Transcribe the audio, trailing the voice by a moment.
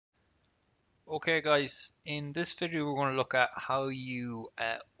Okay guys, in this video we're going to look at how you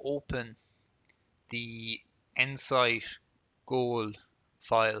open the Ensight Gold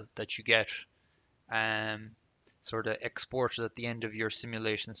file that you get sort of exported at the end of your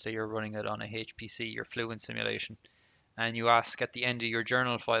simulation. Say you're running it on a HPC, your Fluent simulation, and you ask at the end of your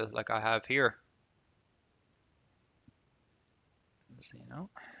journal file, like I have here. Let's see now.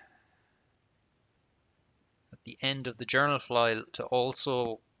 At the end of the journal file to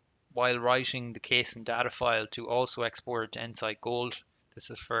also, while writing the case and data file, to also export it to Ensight Gold. This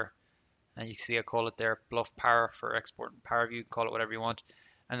is for, and you can see I call it there Bluff Para for exporting Paraview, call it whatever you want.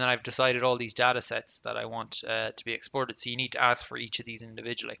 And then I've decided all these data sets that I want to be exported. So you need to ask for each of these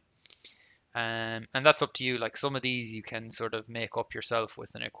individually. And that's up to you. Like some of these you can sort of make up yourself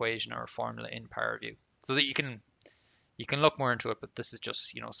with an equation or a formula in Paraview so that you can look more into it, but this is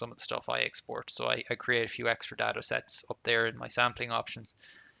just, some of the stuff I export. So I create a few extra data sets up there in my sampling options,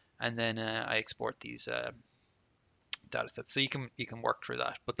 and then I export these data sets. So you can work through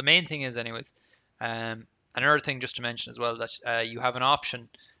that. But the main thing is, anyways, another thing just to mention as well, that you have an option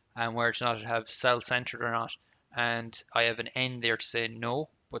where to not have cell centered or not, and I have an end there to say no,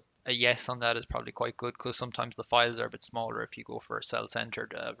 but a yes on that is probably quite good because sometimes the files are a bit smaller if you go for a cell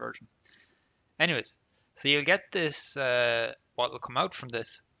centered version. Anyways, so you'll get this, what will come out from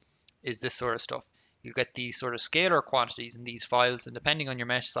this is this sort of stuff. You get these sort of scalar quantities in these files, and depending on your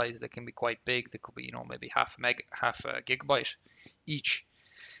mesh size, they can be quite big. They could be, maybe half a gigabyte each.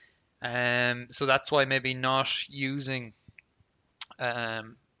 So that's why maybe not using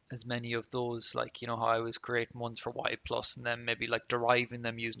as many of those, like how I was creating ones for Y plus, and then maybe like deriving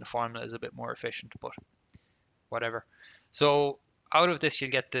them using a formula is a bit more efficient, but whatever. So out of this,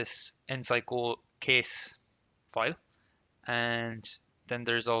 you'll get this Ensight Gold Case file, and then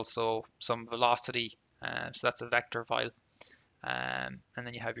there's also some velocity, so that's a vector file, and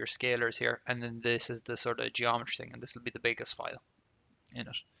then you have your scalars here, and then this is the sort of geometry thing, and this will be the biggest file in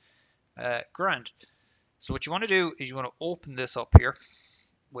it. Grand. So what you want to do is you want to open this up here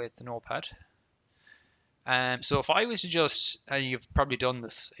with the notepad. So if I was to just, and you've probably done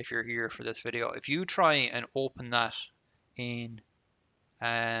this if you're here for this video, if you try and open that in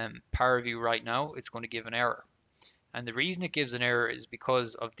Paraview right now, it's going to give an error. And the reason it gives an error is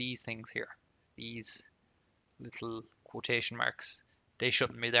because of these things here. These little quotation marks. They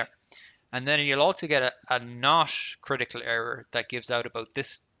shouldn't be there. And then you'll also get a not critical error that gives out about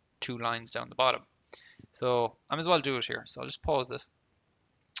this 2 lines down the bottom. So I might as well do it here. So I'll just pause this.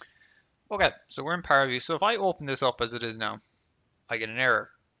 Okay, so we're in Paraview. So if I open this up as it is now, I get an error.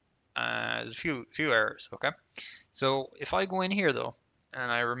 There's a few errors, okay? So if I go in here though,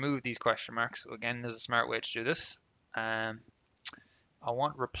 and I remove these question marks, so again, there's a smart way to do this. I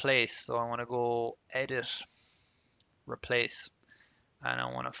want replace, so I want to go edit, replace, and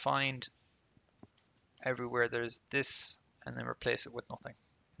I want to find everywhere there's this and then replace it with nothing.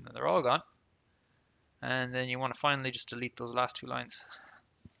 And then they're all gone. And then you want to finally just delete those last 2 lines.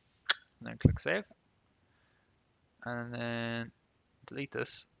 And then click save. And then delete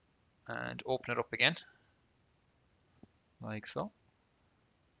this and open it up again. Like so.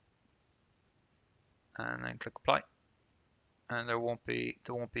 And then click apply. And there won't be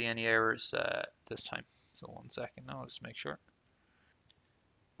any errors this time. So 1 second now, just make sure.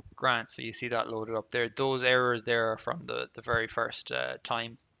 Grand, so you see that loaded up there. Those errors there are from the very first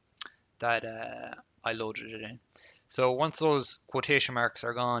time that I loaded it in. So once those quotation marks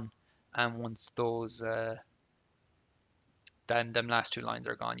are gone, and once those them last 2 lines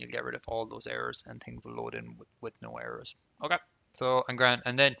are gone, you'll get rid of all those errors and things will load in with no errors. Okay, so and grand,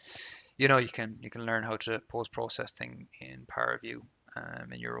 and then you can learn how to post-process thing in Paraview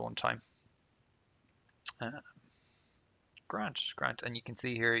in your own time. Grant, and you can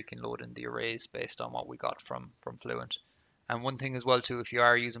see here you can load in the arrays based on what we got from Fluent. And one thing as well too, if you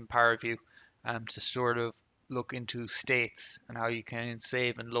are using Paraview, to sort of look into states and how you can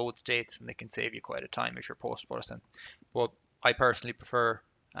save and load states, and they can save you quite a time if you're post-processing. But I personally prefer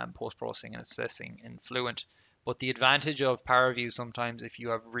post-processing and assessing in Fluent. But the advantage of Paraview sometimes, if you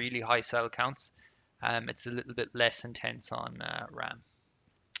have really high cell counts, it's a little bit less intense on RAM.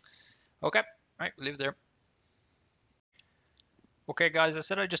 Okay, right, we'll leave it there. Okay guys, I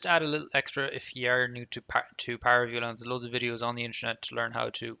said I'd just add a little extra if you are new to Paraview. There's loads of videos on the internet to learn how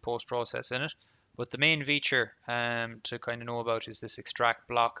to post-process in it. But the main feature to kind of know about is this extract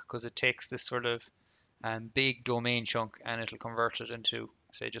block, because it takes this sort of big domain chunk and it'll convert it into,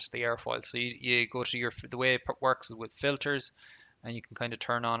 say, just the airfoil. So you go to the way it works is with filters, and you can kind of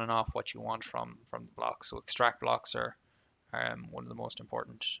turn on and off what you want from the block. So extract blocks are one of the most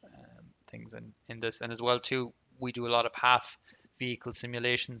important things in this. And as well too, we do a lot of half vehicle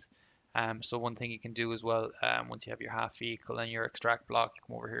simulations, So one thing you can do as well, once you have your half vehicle and your extract block, you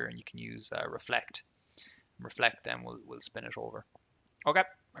come over here and you can use reflect. Reflect then will spin it over. Okay,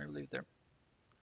 I'll leave it there.